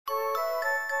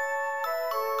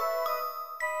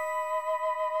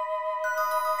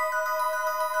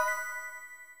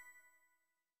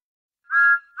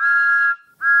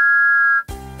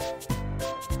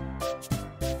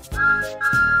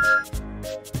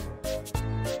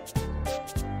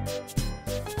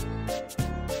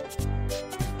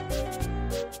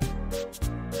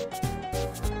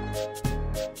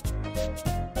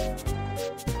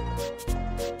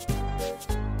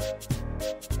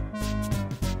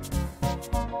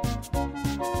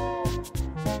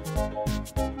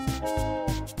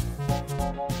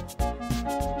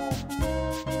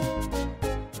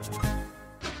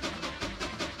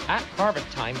At harvest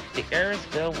time, the air is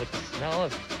filled with the smell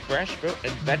of fresh fruit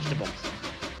and vegetables.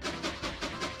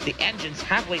 The engines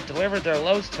happily deliver their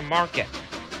loads to market.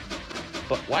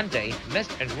 But one day, mist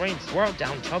and rain swirled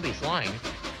down Toby's line.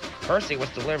 Percy was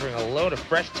delivering a load of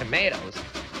fresh tomatoes.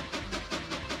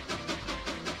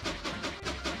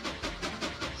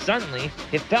 Suddenly,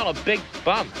 he felt a big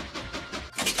bump.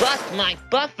 "Bust my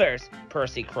buffers!"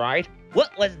 Percy cried.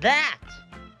 "What was that?"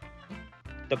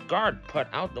 The guard put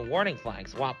out the warning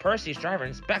flags while Percy's driver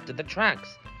inspected the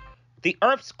tracks. "The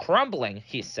earth's crumbling,"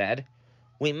 he said.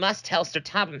 "We must tell Sir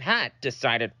Topham Hatt,"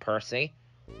 decided Percy.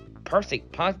 Percy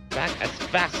puffed back as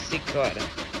fast as he could.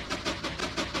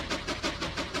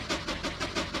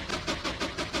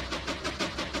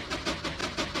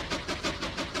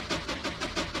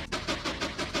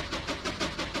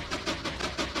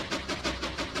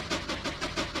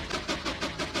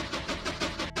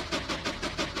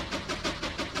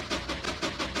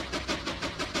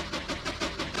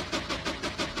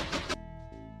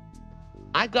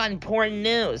 "I've got important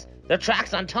news. The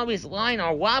tracks on Tomy's line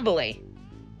are wobbly."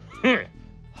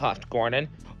 Huffed Gordon.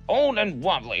 "Old and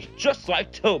wobbly, just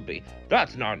like Toby.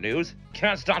 That's not news.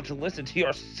 Can't stop to listen to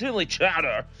your silly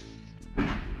chatter."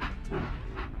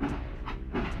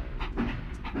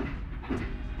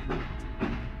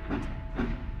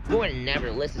 "Gordon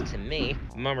never listened to me,"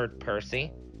 murmured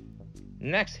Percy.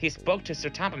 Next, he spoke to Sir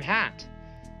Topham Hatt.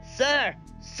 "Sir!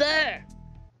 Sir!"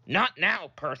 "Not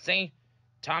now, Percy.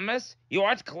 Thomas, you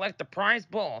are to collect the prize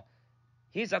bull.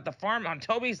 He's at the farm on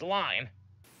Toby's line."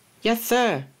 "Yes,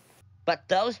 sir." "But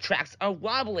those tracks are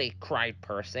wobbly," cried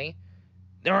Percy.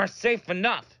 "They are safe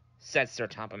enough," said Sir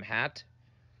Topham Hatt.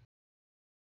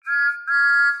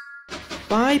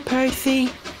 Bye, Percy.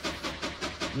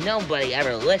 "Nobody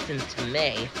ever listens to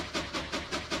me."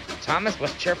 Thomas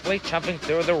was cheerfully chopping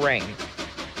through the rain.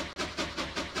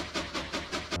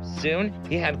 Soon,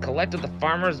 he had collected the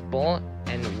farmer's bull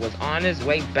and was on his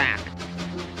way back.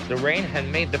 The rain had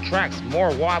made the tracks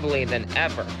more wobbly than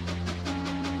ever.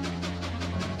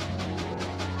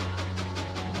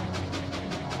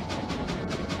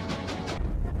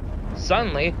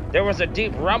 Suddenly, there was a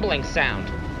deep rumbling sound.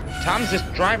 Thomas's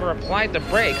driver applied the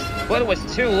brakes, but it was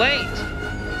too late.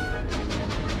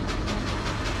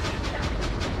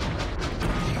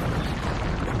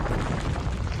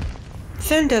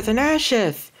 "Cinders and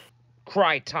ashes!"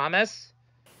 cried Thomas.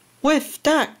 "We're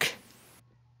stuck!"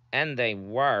 And they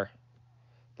were.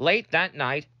 Late that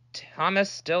night, Thomas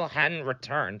still hadn't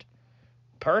returned.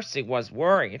 Percy was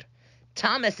worried.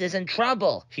 "Thomas is in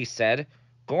trouble," he said.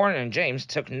 Gordon and James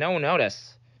took no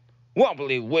notice.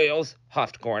 "Wobbly wheels,"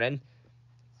 huffed Gordon.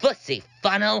 "Fussy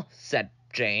funnel," said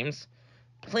James.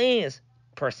 "Please,"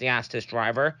 Percy asked his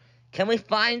driver, "can we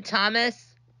find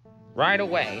Thomas?" "Right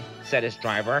away," said his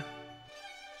driver.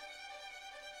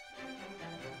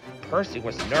 Percy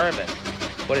was nervous,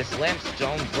 but his lamp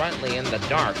shone brightly in the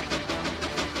dark.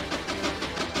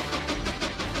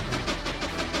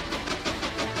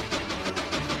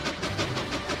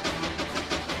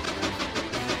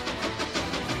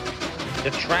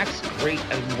 The tracks creaked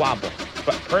and wobbled,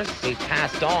 but Percy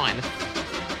passed on.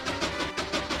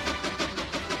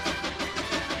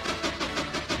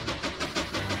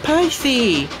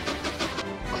 "Percy!"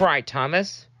 cried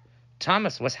Thomas.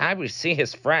 Thomas was happy to see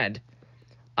his friend.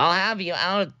 "I'll have you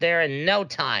out there in no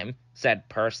time," said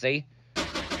Percy.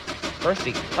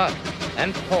 Percy puffed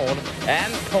and pulled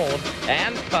and pulled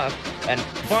and puffed, and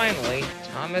finally,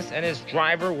 Thomas and his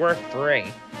driver were free.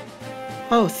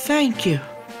 "Oh, thank you,"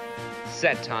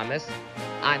 said Thomas.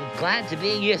 "I'm glad to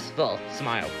be useful,"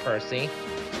 smiled Percy.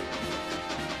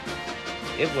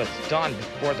 It was dawn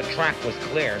before the track was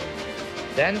cleared.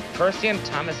 Then Percy and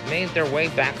Thomas made their way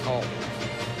back home.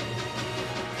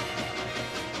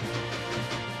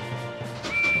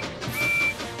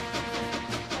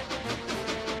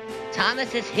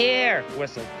 "Thomas is here,"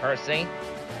 whistled Percy.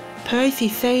 "Percy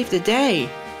saved the day,"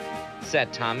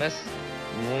 said Thomas.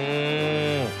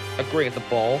 Agreed the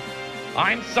bull.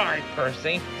 "I'm sorry,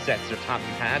 Percy," said Sir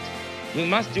Topham Hatt. "We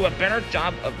must do a better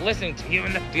job of listening to you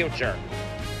in the future."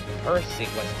 Percy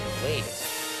was pleased.